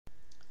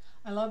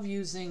I love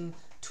using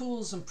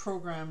tools and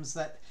programs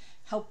that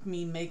help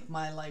me make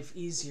my life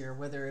easier,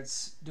 whether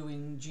it's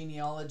doing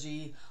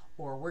genealogy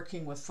or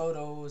working with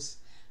photos,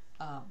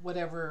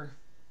 whatever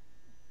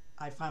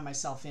I find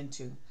myself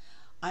into.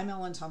 I'm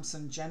Ellen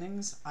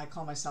Thompson-Jennings. I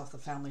call myself the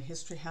Family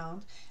History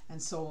Hound, and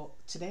so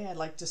today I'd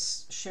like to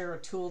share a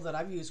tool that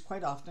I've used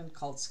quite often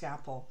called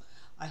Scapple.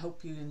 I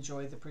hope you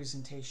enjoy the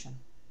presentation.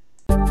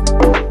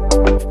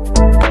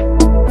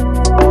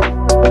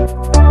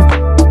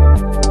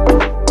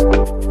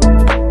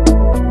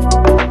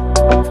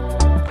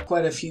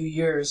 Quite a few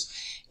years.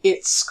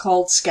 It's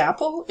called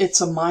Scapple.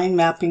 It's a mind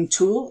mapping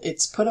tool.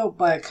 It's put out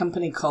by a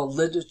company called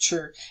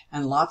Literature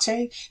and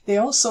Latte. They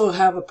also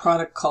have a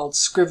product called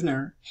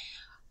Scrivener.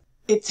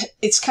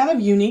 It's kind of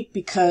unique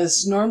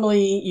because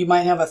normally you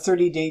might have a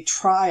 30-day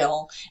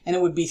trial and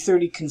it would be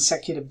 30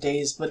 consecutive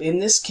days, but in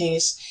this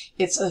case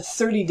it's a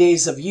 30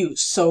 days of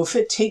use. So if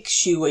it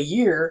takes you a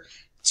year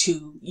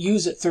to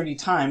use it 30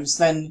 times,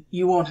 then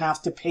you won't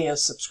have to pay a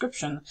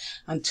subscription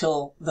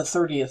until the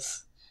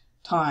 30th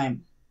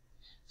time.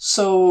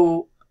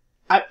 So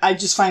I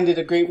just find it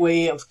a great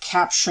way of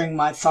capturing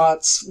my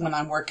thoughts when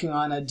I'm working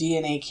on a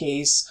DNA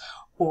case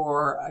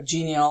or a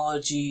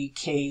genealogy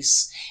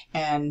case,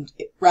 and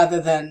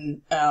rather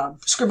than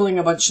scribbling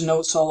a bunch of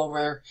notes all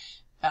over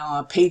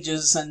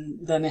pages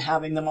and then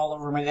having them all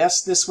over my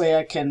desk, this way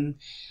I can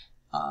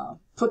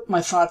put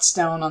my thoughts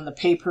down on the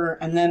paper,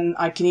 and then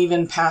I can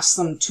even pass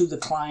them to the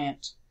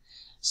client.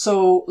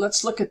 So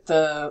let's look at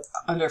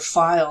under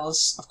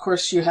files. Of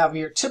course, you have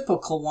your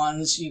typical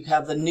ones. You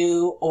have the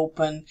new,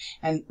 open,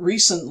 and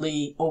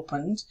recently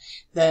opened.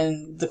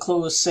 Then the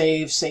close,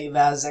 save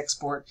as,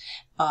 export.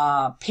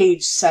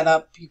 Page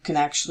setup, you can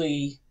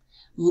actually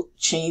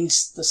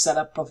change the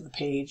setup of the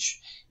page.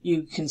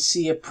 You can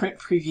see a print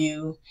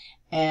preview,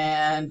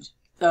 and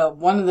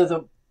one of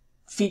the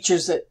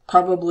features that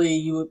probably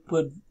you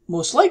would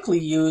most likely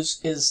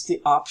use is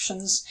the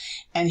options.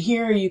 And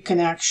here you can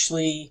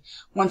actually,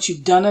 once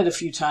you've done it a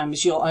few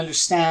times, you'll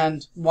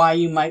understand why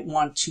you might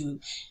want to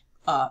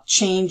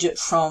change it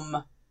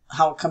from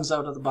how it comes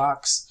out of the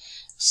box.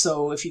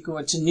 So if you go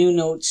into new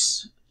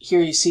notes,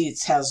 here you see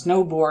it has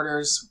no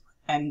borders,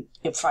 and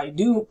if I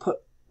do put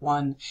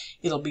one,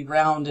 it'll be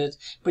rounded,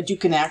 but you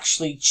can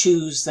actually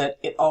choose that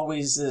it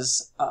always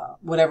is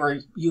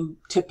whatever you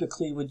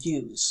typically would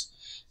use.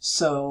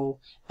 So,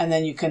 and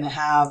then you can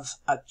have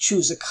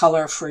choose a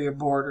color for your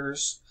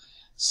borders.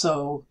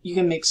 So you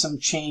can make some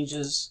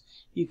changes.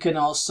 You can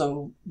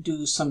also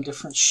do some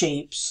different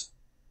shapes.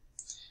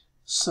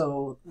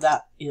 So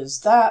that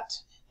is that.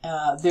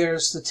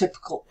 There's the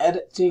typical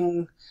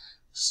editing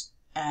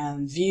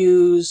and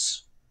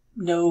views,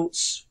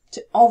 notes,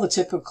 all the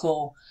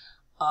typical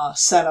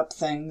setup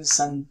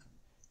things, and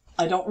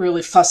I don't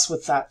really fuss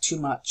with that too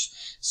much.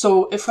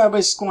 So if I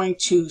was going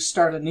to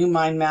start a new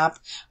mind map,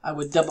 I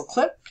would double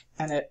click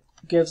and it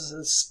gives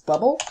this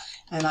bubble,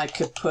 and I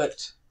could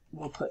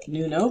we'll put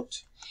new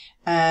note,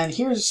 and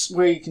here's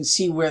where you can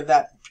see where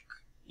that,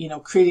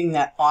 creating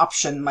that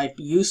option might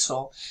be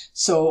useful.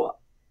 So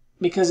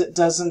because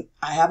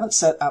I haven't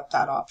set up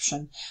that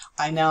option,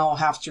 I now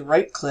have to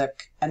right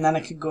click, and then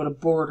I can go to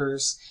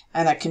borders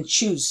and I can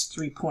choose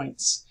 3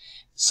 points.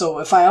 So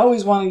if I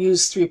always want to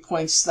use 3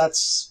 points,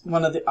 that's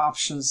one of the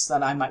options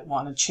that I might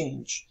want to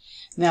change.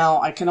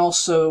 Now I can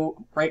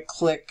also right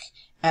click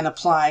and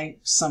apply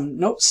some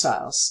note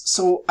styles.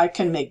 So I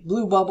can make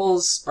blue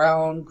bubbles,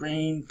 brown,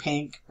 green,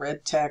 pink,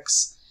 red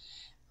text,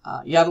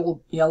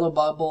 yellow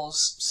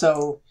bubbles.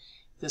 So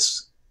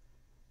this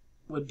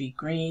would be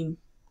green.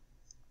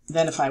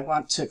 Then if I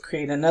want to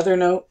create another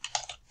note,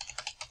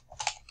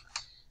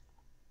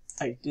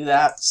 I do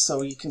that.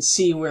 So you can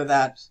see where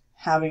that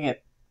having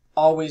it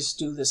always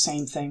do the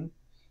same thing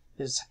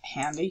is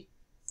handy.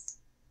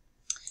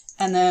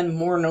 And then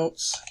more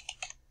notes.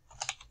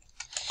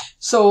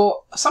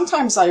 So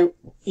sometimes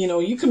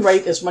you can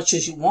write as much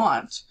as you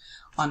want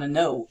on a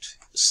note.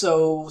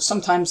 So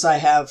sometimes I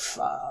have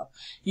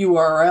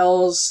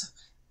URLs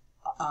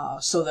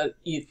so that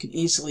you can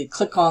easily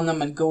click on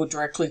them and go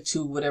directly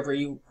to whatever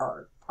you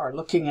are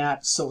looking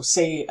at. So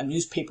say a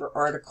newspaper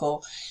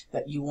article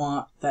that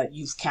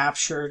you've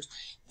captured,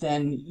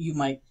 then you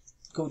might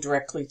go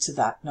directly to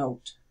that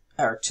note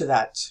or to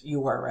that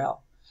URL.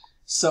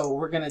 So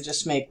we're going to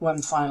just make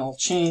one final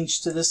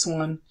change to this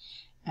one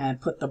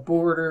and put the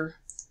border,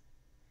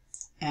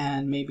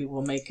 and maybe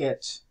we'll make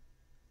it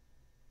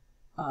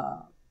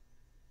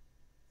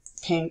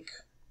pink,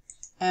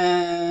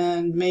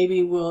 and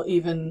maybe we'll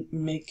even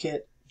make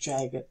it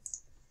jagged.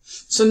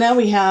 So now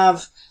we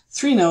have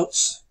 3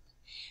 notes.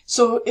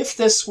 So if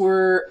this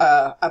were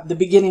at the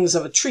beginnings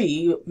of a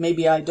tree,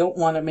 maybe I don't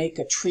want to make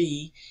a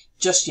tree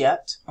just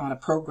yet on a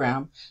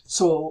program,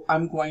 so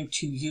I'm going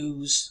to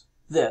use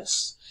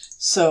this.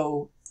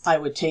 So I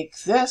would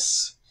take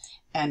this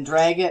and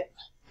drag it,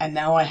 and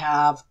now I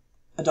have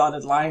a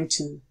dotted line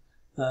to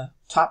the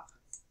top,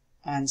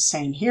 and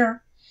same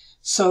here.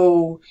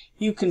 So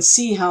you can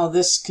see how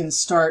this can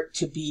start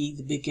to be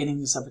the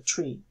beginnings of a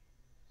tree.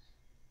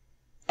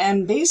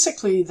 And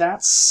basically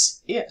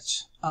that's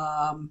it.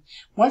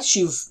 Once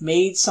you've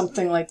made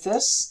something like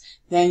this,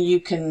 then you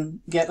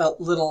can get a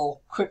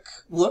little quick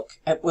look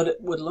at what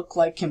it would look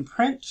like in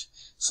print.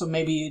 So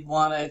maybe you'd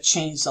want to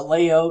change the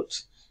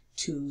layout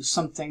to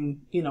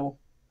something, you know,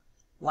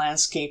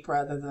 landscape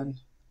rather than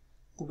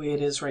the way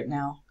it is right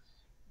now.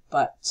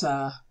 But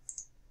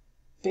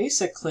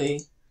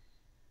basically,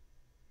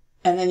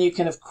 and then you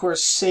can of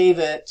course save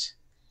it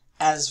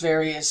as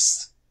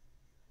various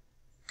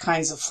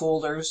kinds of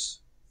folders.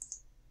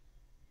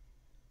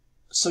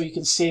 So you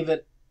can save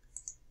it,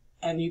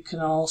 and you can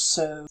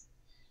also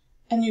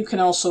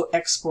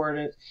export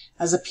it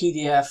as a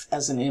PDF,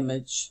 as an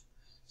image.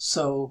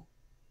 So,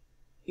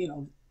 you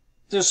know,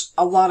 there's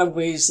a lot of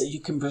ways that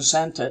you can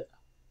present it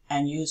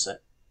and use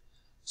it.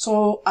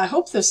 So I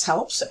hope this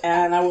helps,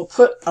 and I will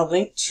put a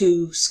link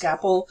to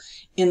Scapple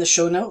in the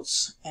show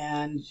notes,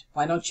 and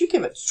why don't you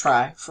give it a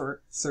try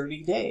for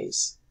 30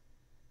 days.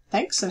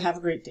 Thanks, and have a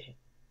great day.